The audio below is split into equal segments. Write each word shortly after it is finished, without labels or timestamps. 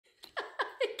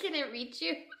Can it reach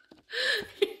you?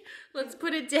 Let's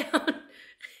put it down.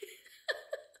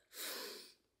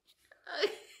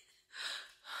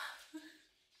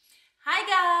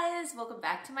 Hi guys, welcome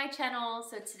back to my channel.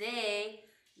 So today,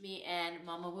 me and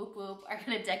Mama Whoop Whoop are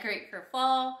gonna decorate for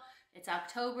fall. It's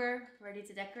October. Ready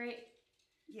to decorate?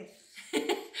 Yes.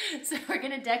 So we're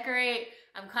gonna decorate.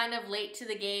 I'm kind of late to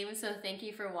the game, so thank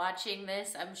you for watching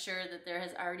this. I'm sure that there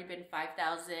has already been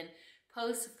 5,000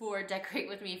 posts for Decorate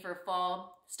With Me for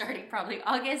fall, starting probably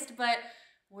August, but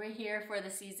we're here for the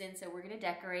season, so we're gonna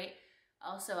decorate.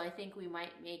 Also, I think we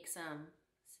might make some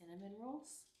cinnamon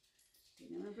rolls.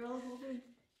 Cinnamon rolls,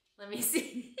 Let me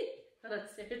see. Hold on,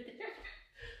 sit there.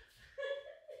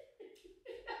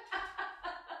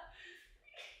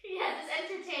 Yeah, just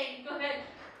entertain. Go ahead.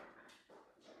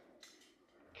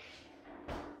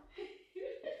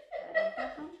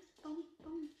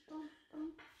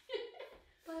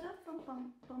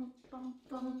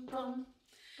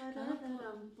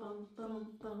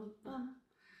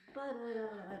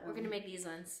 We're gonna make these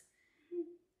ones.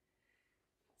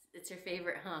 It's your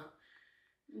favorite, huh?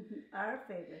 Our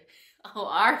favorite. Oh,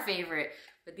 our favorite.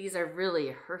 But these are really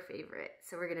her favorite.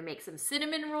 So we're gonna make some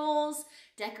cinnamon rolls,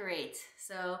 decorate.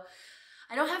 So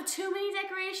I don't have too many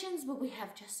decorations, but we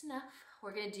have just enough.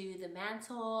 We're gonna do the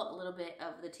mantle, a little bit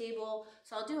of the table.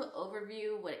 So I'll do an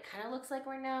overview, what it kind of looks like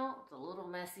right now. It's a little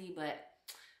messy, but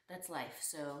that's life.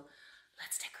 So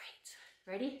let's decorate.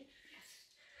 Ready? Yes.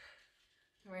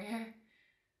 Right here.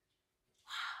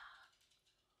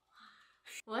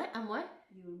 What? I'm what?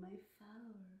 You're my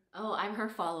follower. Oh, I'm her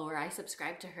follower. I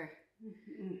subscribe to her.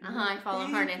 I follow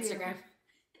her on Instagram.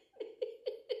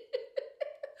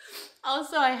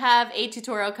 Also, I have a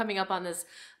tutorial coming up on this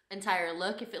entire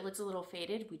look. If it looks a little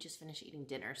faded, we just finished eating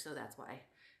dinner, so that's why.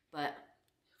 But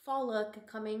fall look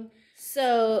coming.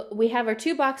 So we have our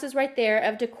 2 boxes right there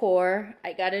of decor.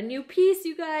 I got a new piece,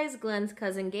 you guys. Glenn's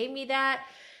cousin gave me that.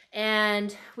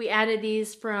 And we added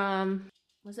these from,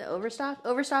 was it Overstock?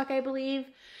 Overstock, I believe.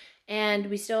 And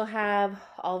we still have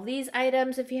all of these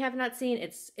items. If you have not seen,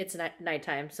 it's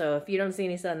nighttime. So if you don't see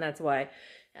any sun, that's why.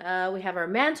 We have our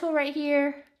mantle right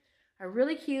here. A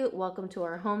really cute welcome to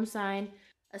our home sign.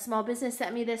 A small business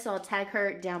sent me this, so I'll tag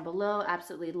her down below.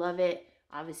 Absolutely love it.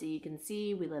 Obviously, you can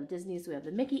see we love Disney, so we have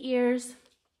the Mickey ears.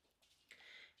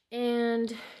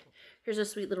 And here's a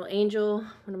sweet little angel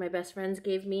one of my best friends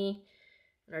gave me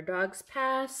when our dogs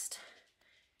passed.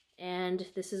 And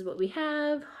this is what we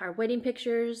have, our wedding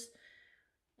pictures.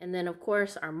 And then, of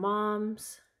course, our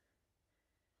moms.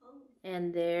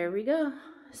 And there we go.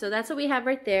 So that's what we have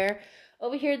right there.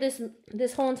 Over here,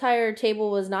 this whole entire table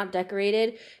was not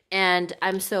decorated. And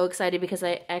I'm so excited because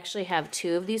I actually have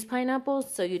 2 of these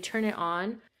pineapples. So you turn it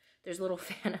on. There's a little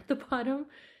fan at the bottom.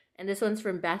 And this one's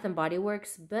from Bath & Body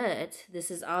Works. But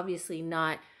this is obviously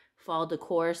not fall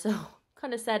decor. So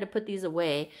kind of sad to put these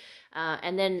away.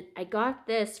 And then I got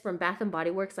this from Bath & Body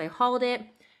Works. I hauled it.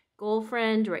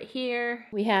 Girlfriend right here.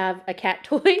 We have a cat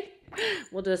toy.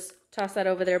 We'll just toss that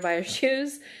over there by our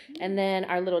shoes. And then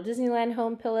our little Disneyland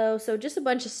home pillow. So just a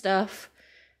bunch of stuff.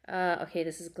 Okay,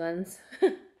 this is Glenn's.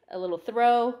 A little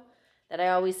throw that I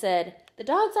always said, the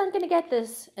dogs aren't going to get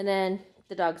this. And then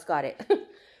the dogs got it.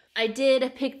 I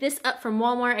did pick this up from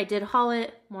Walmart. I did haul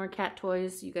it. More cat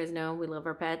toys. You guys know we love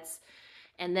our pets.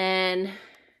 And then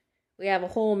we have a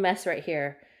whole mess right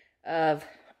here of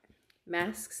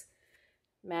masks,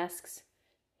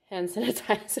 hand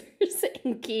sanitizers,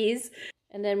 and keys.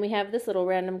 And then we have this little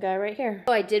random guy right here.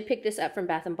 Oh, I did pick this up from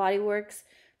Bath & Body Works.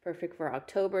 Perfect for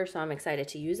October, so I'm excited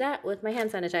to use that with my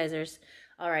hand sanitizers.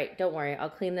 All right, don't worry. I'll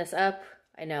clean this up.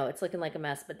 I know, it's looking like a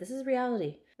mess, but this is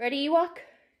reality. Ready, Ewok?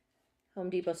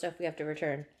 Home Depot stuff we have to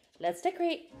return. Let's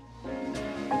decorate.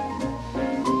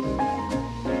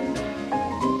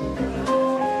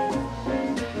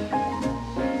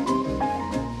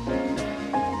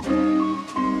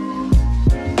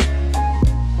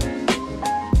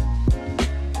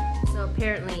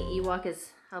 Ewok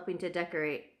is helping to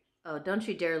decorate. Oh, don't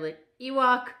you dare lick.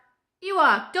 Ewok!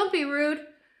 Ewok, don't be rude!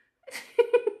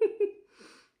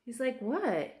 He's like,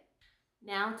 what?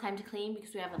 Now, time to clean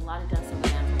because we have a lot of dust on the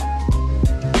mantle.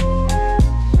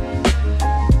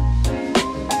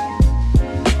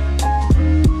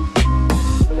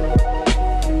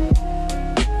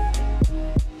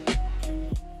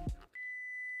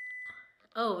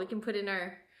 Oh, we can put in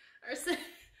our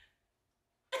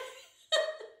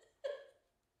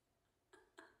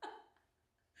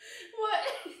What?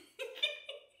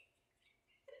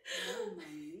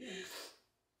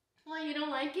 Why, you don't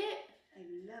like it? I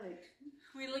love it.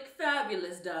 We look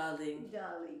fabulous, darling.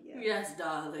 Darling, yeah. Yes,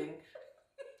 darling.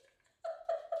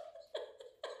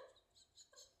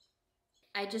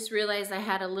 I just realized I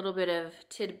had a little bit of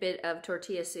tidbit of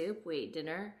tortilla soup. We ate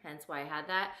dinner, hence why I had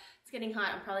that. It's getting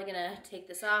hot. I'm probably gonna take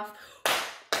this off.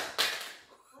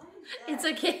 It's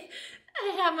okay.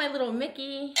 I have my little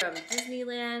Mickey from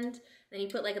Disneyland. Then you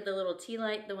put like the little tea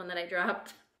light, the one that I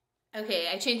dropped. Okay,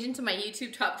 I changed into my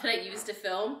YouTube top that I used to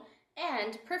film.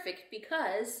 And perfect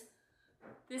because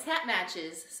this hat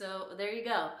matches. So there you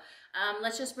go.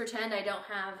 Let's just pretend I don't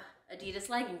have Adidas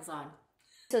leggings on.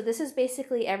 So this is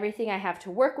basically everything I have to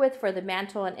work with for the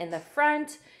mantle and in the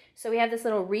front. So we have this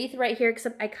little wreath right here,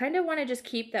 except I kind of want to just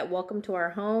keep that welcome to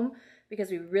our home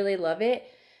because we really love it.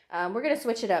 We're going to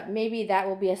switch it up. Maybe that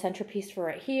will be a centerpiece for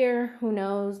right here. Who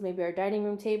knows? Maybe our dining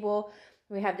room table.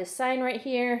 We have this sign right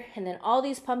here and then all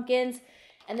these pumpkins.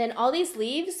 And then all these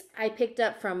leaves I picked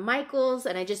up from Michael's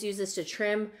and I just use this to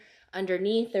trim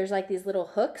underneath. There's like these little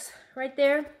hooks right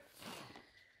there.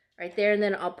 Right there, and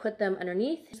then I'll put them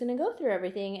underneath. I'm just gonna go through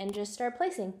everything and just start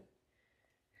placing.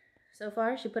 So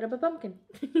far, she put up a pumpkin.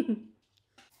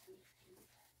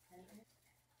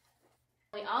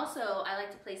 I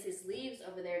like to place these leaves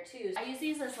over there too. I use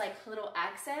these as like little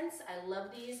accents. I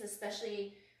love these,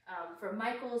 especially for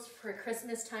Michael's for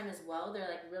Christmas time as well. They're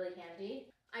like really handy.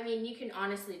 I mean, you can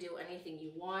honestly do anything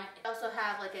you want. I also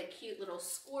have like a cute little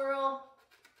squirrel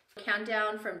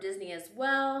countdown from Disney as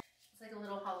well. It's like a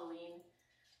little Halloween.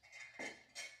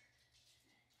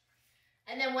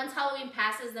 And then once Halloween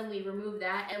passes, then we remove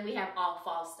that and we have all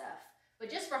fall stuff. But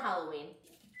just for Halloween.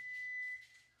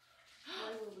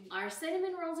 Our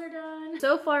cinnamon rolls are done.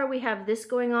 So far we have this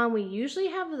going on. We usually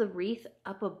have the wreath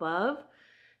up above.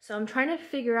 So I'm trying to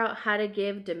figure out how to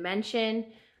give dimension.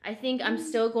 I think I'm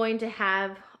still going to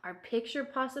have our picture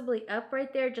possibly up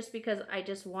right there just because I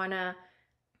just want to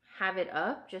have it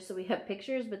up just so we have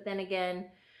pictures. But then again,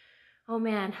 oh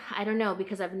man, I don't know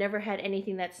because I've never had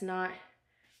anything that's not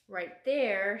right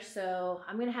there, so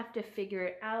I'm gonna have to figure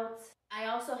it out. I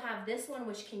also have this one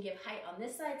which can give height on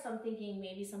this side, so I'm thinking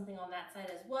maybe something on that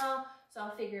side as well, so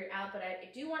I'll figure it out. But I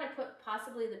do want to put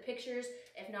possibly the pictures.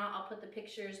 If not, I'll put the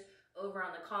pictures over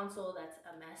on the console. That's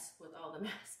a mess with all the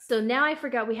masks. So now I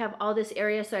forgot we have all this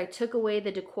area, so I took away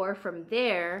the decor from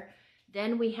there.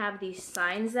 Then we have these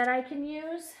signs that I can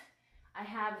use. I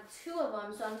have 2 of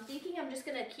them, so I'm thinking I'm just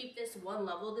gonna keep this one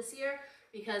level this year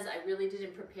because I really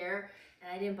didn't prepare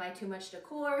and I didn't buy too much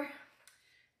decor.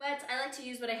 But I like to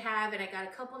use what I have, and I got a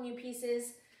couple new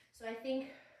pieces. So I think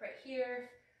right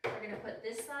here, we're gonna put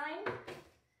this sign.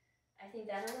 I think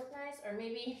that'll look nice, or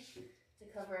maybe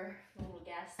to cover the little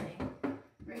gas thing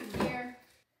right here.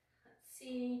 Let's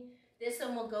see. This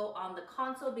one will go on the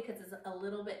console because it's a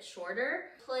little bit shorter.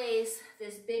 Place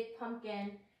this big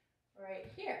pumpkin right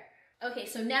here. Okay,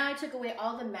 so now I took away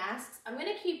all the masks. I'm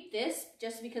gonna keep this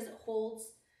just because it holds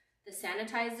the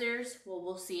sanitizers. Well,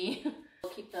 we'll see.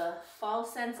 We'll keep the fall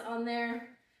scents on there.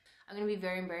 I'm gonna be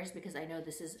very embarrassed because I know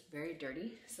this is very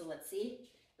dirty. So let's see.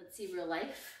 Let's see real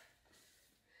life.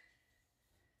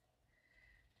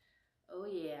 Oh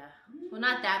yeah. Well,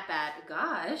 not that bad.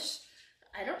 Gosh,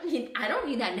 I don't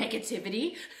need that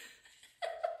negativity.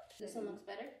 This one looks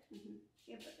better. Mm-hmm.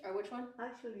 Yeah, or which one?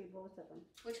 Actually, both of them.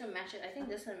 Which one matches? I think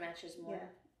this one matches more.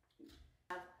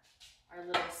 Yeah. Our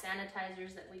little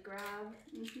sanitizers that we grabbed.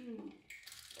 Mm-hmm.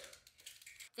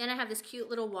 Then I have this cute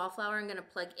little wallflower I'm gonna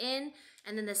plug in,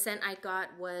 and then the scent I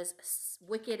got was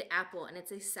Wicked Apple, and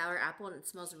it's a sour apple and it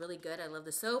smells really good. I love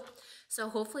the soap. So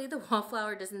hopefully the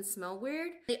wallflower doesn't smell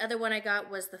weird. The other one I got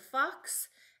was the fox,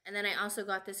 and then I also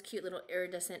got this cute little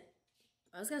iridescent,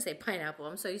 I was gonna say pineapple.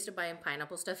 I'm so used to buying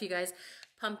pineapple stuff, you guys.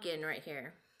 Pumpkin right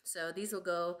here. So these will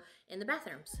go in the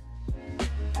bathrooms.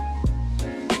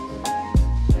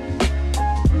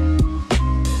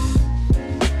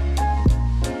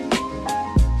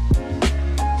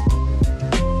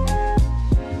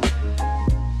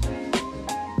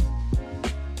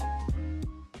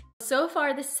 So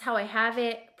far, this is how I have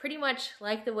it. Pretty much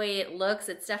like the way it looks.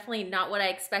 It's definitely not what I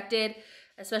expected,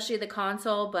 especially the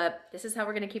console, but this is how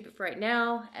we're gonna keep it for right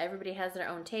now. Everybody has their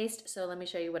own taste, so let me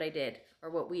show you what I did, or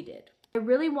what we did. I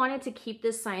really wanted to keep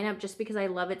this sign up just because I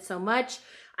love it so much.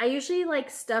 I usually like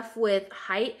stuff with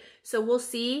height, so we'll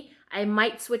see. I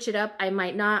might switch it up, I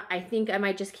might not. I think I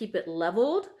might just keep it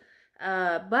leveled,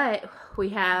 but we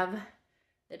have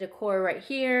the decor right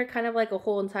here, kind of like a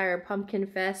whole entire pumpkin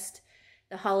fest.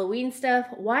 The Halloween stuff.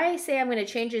 Why I say I'm going to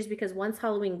change is because once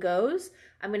Halloween goes,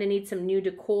 I'm going to need some new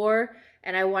decor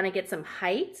and I want to get some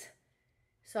height.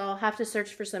 So I'll have to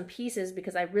search for some pieces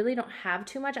because I really don't have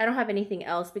too much. I don't have anything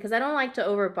else because I don't like to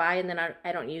overbuy and then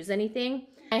I don't use anything.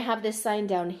 I have this sign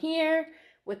down here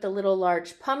with the little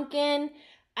large pumpkin.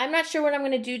 I'm not sure what I'm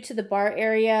going to do to the bar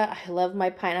area. I love my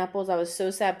pineapples. I was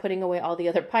so sad putting away all the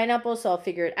other pineapples, so I'll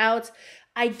figure it out.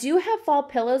 I do have fall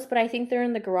pillows, but I think they're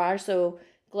in the garage, so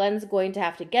Glenn's going to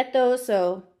have to get those,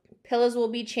 so pillows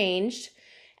will be changed.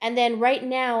 And then right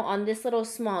now on this little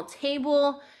small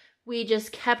table, we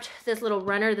just kept this little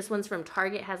runner. This one's from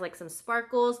Target, has like some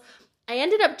sparkles. I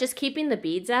ended up just keeping the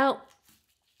beads out,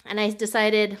 and I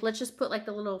decided let's just put like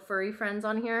the little furry friends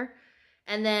on here.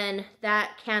 And then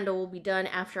that candle will be done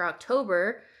after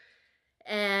October.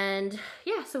 And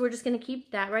yeah, so we're just gonna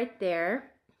keep that right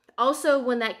there. Also,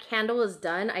 when that candle is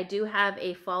done, I do have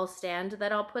a fall stand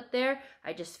that I'll put there.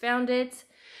 I just found it.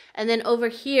 And then over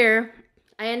here,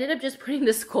 I ended up just putting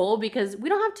the skull because we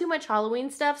don't have too much Halloween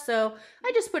stuff, so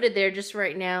I just put it there just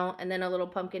right now, and then a little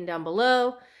pumpkin down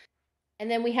below.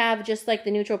 And then we have just like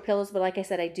the neutral pillows, but like I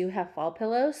said, I do have fall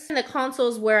pillows. And the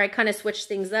console's where I kind of switched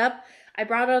things up. I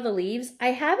brought all the leaves. I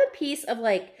have a piece of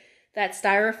like that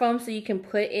styrofoam so you can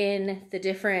put in the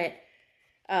different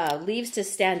leaves to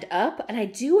stand up, and I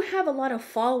do have a lot of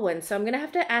fall ones, so I'm gonna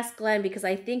have to ask Glenn because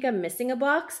I think I'm missing a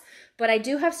box, but I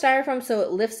do have styrofoam so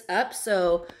it lifts up.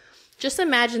 So just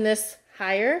imagine this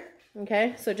higher,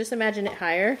 okay? So just imagine it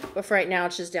higher, but for right now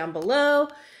it's just down below.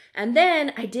 And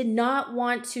then I did not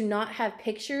want to not have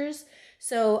pictures,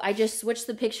 so I just switched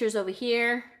the pictures over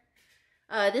here.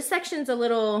 This section's a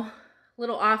little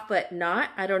off, but not,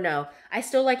 I don't know. I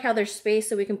still like how there's space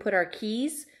so we can put our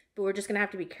keys, but we're just gonna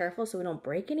have to be careful so we don't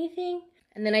break anything.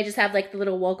 And then I just have like the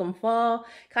little welcome fall.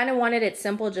 Kind of wanted it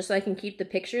simple just so I can keep the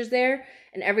pictures there,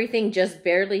 and everything just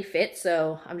barely fits,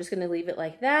 so I'm just gonna leave it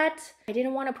like that. I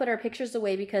didn't want to put our pictures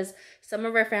away because some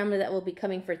of our family that will be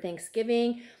coming for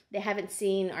Thanksgiving, they haven't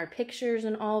seen our pictures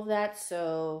and all of that,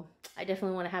 so I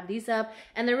definitely want to have these up.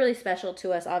 And they're really special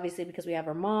to us, obviously, because we have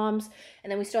our moms,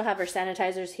 and then we still have our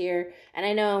sanitizers here. And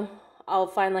I know I'll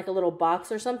find like a little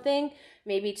box or something,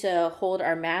 maybe to hold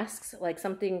our masks, like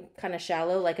something kind of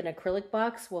shallow, like an acrylic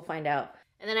box. We'll find out.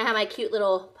 And then I have my cute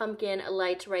little pumpkin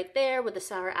light right there with the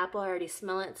sour apple. I already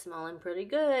smell it. It's smelling pretty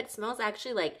good. It smells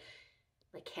actually like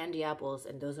candy apples,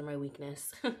 and those are my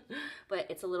weakness. But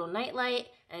it's a little night light,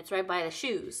 and it's right by the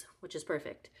shoes, which is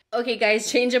perfect. Okay guys,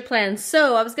 change of plans.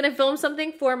 So I was gonna film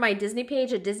something for my Disney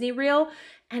page, a Disney reel,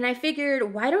 and I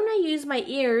figured, why don't I use my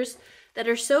ears that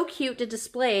are so cute to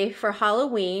display for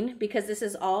Halloween, because this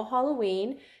is all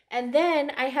Halloween. And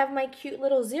then I have my cute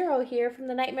little zero here from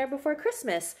The Nightmare Before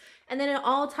Christmas. And then it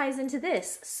all ties into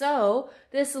this. So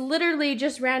this literally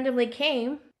just randomly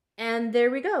came, and there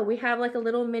we go. We have like a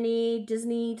little mini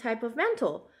Disney type of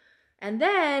mantle. And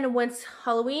then once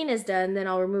Halloween is done, then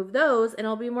I'll remove those and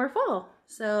I'll be more fall.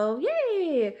 So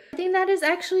yay! I think that is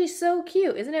actually so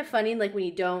cute. Isn't it funny, like when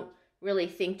you don't really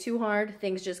think too hard,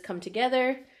 things just come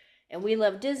together. And we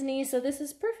love Disney, so this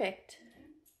is perfect.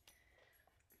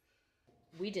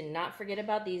 We did not forget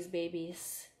about these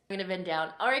babies. I'm gonna bend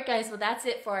down. All right, guys, well, that's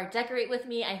it for our Decorate With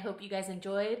Me. I hope you guys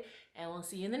enjoyed, and we'll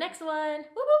see you in the next one.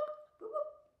 Whoop, whoop.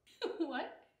 Whoop, whoop.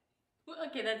 What?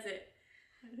 Okay, that's it.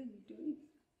 What are you doing?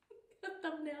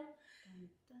 Thumbnail.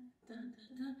 Dun, dun, dun,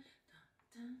 dun,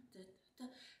 dun, dun, dun.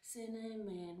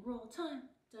 Cinnamon roll time.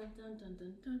 Dun, dun, dun,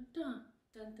 dun, dun, dun.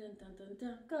 Dun, dun, dun,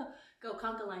 dun, dun. Go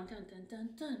conga line. Dun, dun, dun,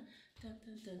 dun. Dun,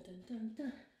 dun, dun, dun, dun,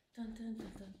 dun. Dun, dun,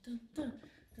 dun, dun, dun, dun.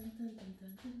 Dun, dun, dun,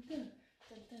 dun, dun, dun.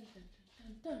 Dun, dun, dun,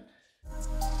 dun, dun,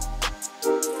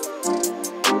 dun.